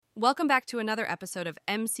Welcome back to another episode of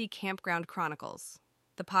MC Campground Chronicles,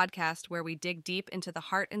 the podcast where we dig deep into the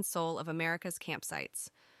heart and soul of America's campsites.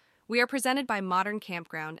 We are presented by Modern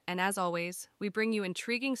Campground, and as always, we bring you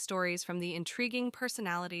intriguing stories from the intriguing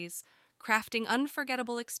personalities, crafting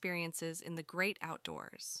unforgettable experiences in the great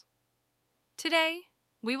outdoors. Today,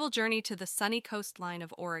 we will journey to the sunny coastline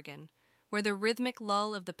of Oregon, where the rhythmic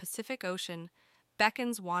lull of the Pacific Ocean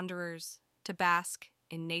beckons wanderers to bask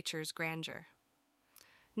in nature's grandeur.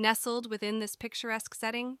 Nestled within this picturesque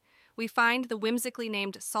setting, we find the whimsically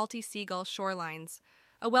named Salty Seagull Shorelines,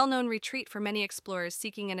 a well-known retreat for many explorers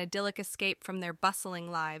seeking an idyllic escape from their bustling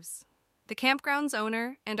lives. The campground's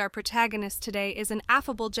owner and our protagonist today is an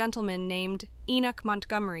affable gentleman named Enoch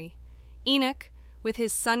Montgomery. Enoch, with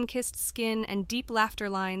his sun-kissed skin and deep laughter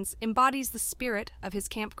lines, embodies the spirit of his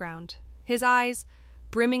campground. His eyes,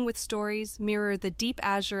 brimming with stories, mirror the deep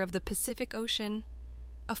azure of the Pacific Ocean.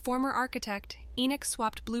 A former architect, Enoch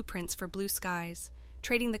swapped blueprints for blue skies,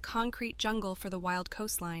 trading the concrete jungle for the wild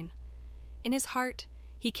coastline. In his heart,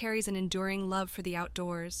 he carries an enduring love for the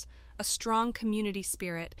outdoors, a strong community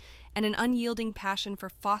spirit, and an unyielding passion for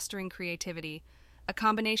fostering creativity, a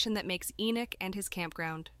combination that makes Enoch and his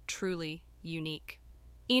campground truly unique.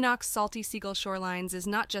 Enoch's Salty Seagull Shorelines is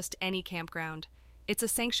not just any campground. It's a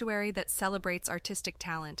sanctuary that celebrates artistic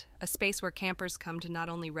talent, a space where campers come to not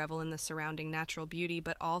only revel in the surrounding natural beauty,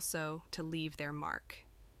 but also to leave their mark,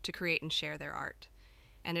 to create and share their art.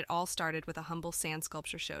 And it all started with a humble sand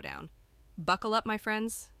sculpture showdown. Buckle up, my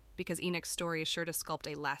friends, because Enoch's story is sure to sculpt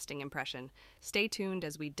a lasting impression. Stay tuned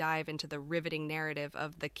as we dive into the riveting narrative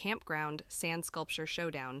of the Campground Sand Sculpture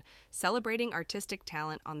Showdown, celebrating artistic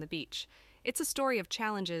talent on the beach. It's a story of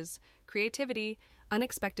challenges, creativity,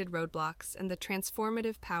 unexpected roadblocks, and the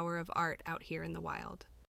transformative power of art out here in the wild.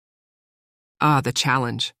 The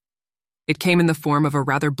challenge. It came in the form of a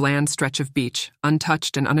rather bland stretch of beach,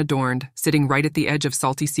 untouched and unadorned, sitting right at the edge of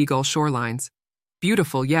Salty Seagull Shorelines.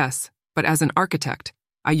 Beautiful, yes, but as an architect,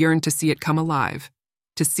 I yearned to see it come alive,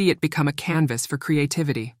 to see it become a canvas for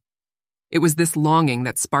creativity. It was this longing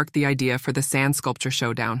that sparked the idea for the Sand Sculpture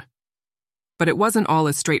Showdown. But it wasn't all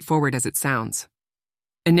as straightforward as it sounds.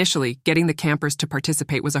 Initially, getting the campers to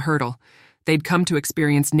participate was a hurdle. They'd come to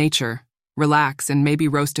experience nature, relax, and maybe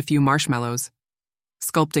roast a few marshmallows.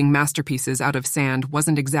 Sculpting masterpieces out of sand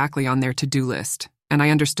wasn't exactly on their to-do list, and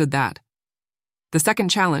I understood that. The second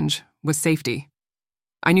challenge was safety.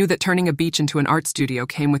 I knew that turning a beach into an art studio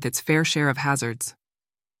came with its fair share of hazards.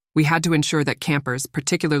 We had to ensure that campers,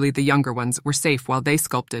 particularly the younger ones, were safe while they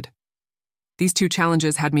sculpted. These two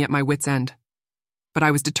challenges had me at my wits' end, but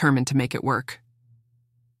I was determined to make it work.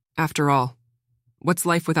 After all, what's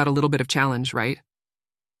life without a little bit of challenge, right?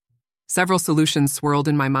 Several solutions swirled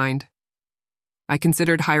in my mind. I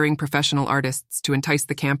considered hiring professional artists to entice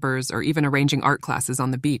the campers or even arranging art classes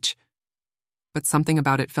on the beach. But something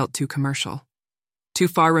about it felt too commercial, too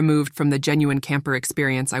far removed from the genuine camper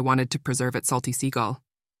experience I wanted to preserve at Salty Seagull.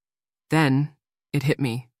 Then, it hit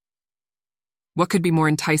me. What could be more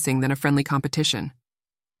enticing than a friendly competition?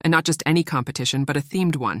 And not just any competition, but a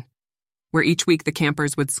themed one, where each week the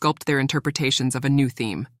campers would sculpt their interpretations of a new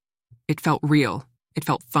theme. It felt real, it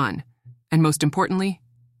felt fun, and most importantly,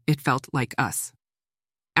 it felt like us.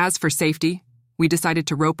 As for safety, we decided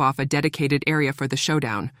to rope off a dedicated area for the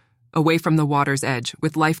showdown, away from the water's edge,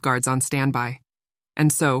 with lifeguards on standby.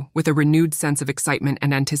 And so, with a renewed sense of excitement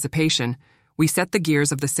and anticipation, we set the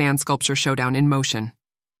gears of the Sand Sculpture Showdown in motion.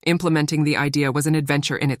 Implementing the idea was an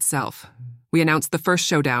adventure in itself. We announced the first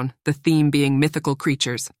showdown, the theme being mythical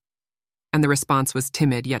creatures, and the response was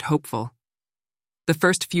timid yet hopeful. The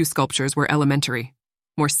first few sculptures were elementary,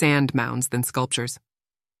 more sand mounds than sculptures.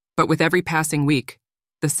 But with every passing week,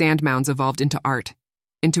 the sand mounds evolved into art,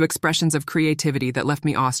 into expressions of creativity that left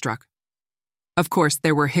me awestruck. Of course,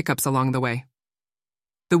 there were hiccups along the way.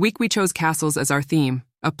 The week we chose castles as our theme,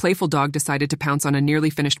 a playful dog decided to pounce on a nearly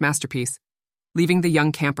finished masterpiece, leaving the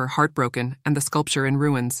young camper heartbroken and the sculpture in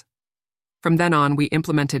ruins. From then on, we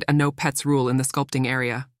implemented a no-pets rule in the sculpting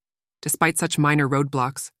area. Despite such minor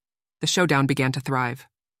roadblocks, the showdown began to thrive.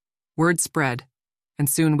 Word spread, and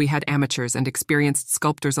soon we had amateurs and experienced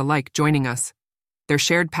sculptors alike joining us, their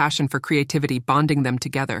shared passion for creativity bonding them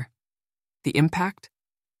together. The impact?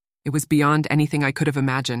 It was beyond anything I could have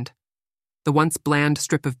imagined. The once bland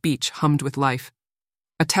strip of beach hummed with life,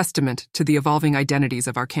 a testament to the evolving identities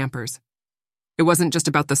of our campers. It wasn't just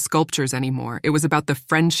about the sculptures anymore, it was about the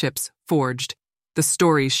friendships forged, the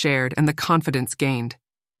stories shared, and the confidence gained.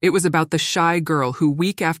 It was about the shy girl who,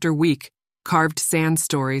 week after week, carved sand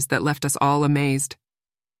stories that left us all amazed.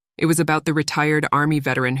 It was about the retired Army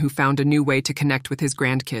veteran who found a new way to connect with his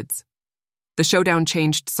grandkids. The showdown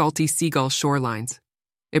changed Salty Seagull Shorelines.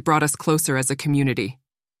 It brought us closer as a community.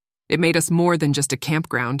 It made us more than just a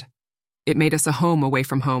campground. It made us a home away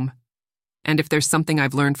from home. And if there's something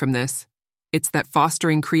I've learned from this, it's that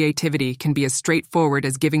fostering creativity can be as straightforward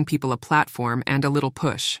as giving people a platform and a little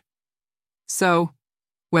push. So,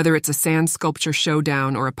 whether it's a sand sculpture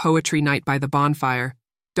showdown or a poetry night by the bonfire,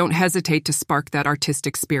 don't hesitate to spark that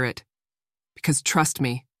artistic spirit. Because trust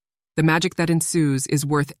me, the magic that ensues is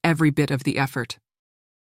worth every bit of the effort.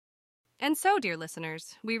 And so, dear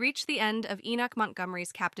listeners, we reach the end of Enoch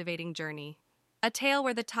Montgomery's captivating journey, a tale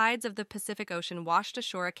where the tides of the Pacific Ocean washed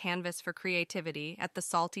ashore a canvas for creativity at the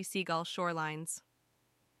salty seagull shorelines.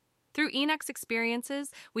 Through Enoch's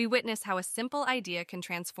experiences, we witness how a simple idea can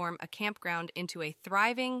transform a campground into a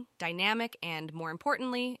thriving, dynamic, and, more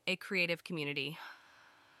importantly, a creative community.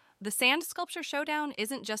 The Sand Sculpture Showdown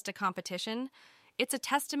isn't just a competition, it's a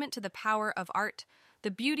testament to the power of art,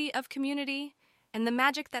 the beauty of community, and the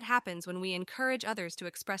magic that happens when we encourage others to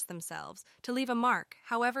express themselves, to leave a mark,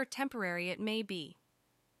 however temporary it may be.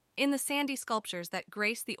 In the sandy sculptures that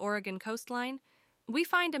grace the Oregon coastline, we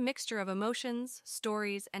find a mixture of emotions,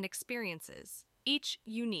 stories, and experiences, each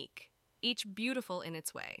unique, each beautiful in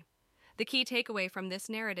its way. The key takeaway from this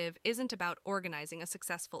narrative isn't about organizing a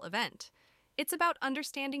successful event. It's about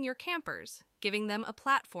understanding your campers, giving them a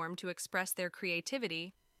platform to express their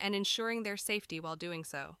creativity, and ensuring their safety while doing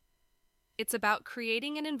so. It's about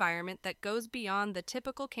creating an environment that goes beyond the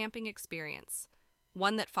typical camping experience,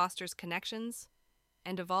 one that fosters connections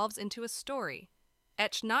and evolves into a story,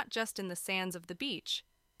 etched not just in the sands of the beach,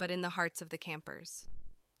 but in the hearts of the campers.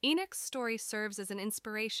 Enoch's story serves as an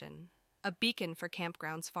inspiration, a beacon for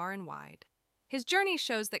campgrounds far and wide. His journey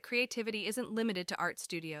shows that creativity isn't limited to art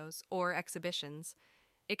studios or exhibitions.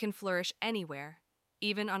 It can flourish anywhere,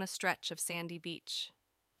 even on a stretch of sandy beach.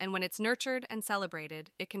 And when it's nurtured and celebrated,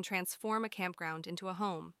 it can transform a campground into a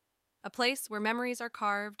home, a place where memories are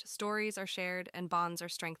carved, stories are shared, and bonds are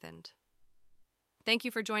strengthened. Thank you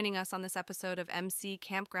for joining us on this episode of MC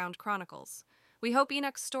Campground Chronicles. We hope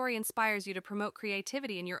Enoch's story inspires you to promote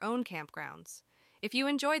creativity in your own campgrounds. If you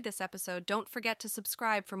enjoyed this episode, don't forget to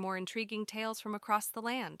subscribe for more intriguing tales from across the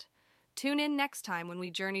land. Tune in next time when we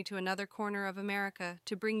journey to another corner of America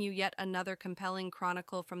to bring you yet another compelling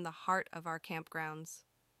chronicle from the heart of our campgrounds.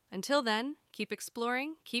 Until then, keep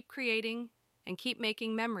exploring, keep creating, and keep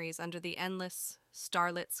making memories under the endless,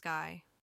 starlit sky.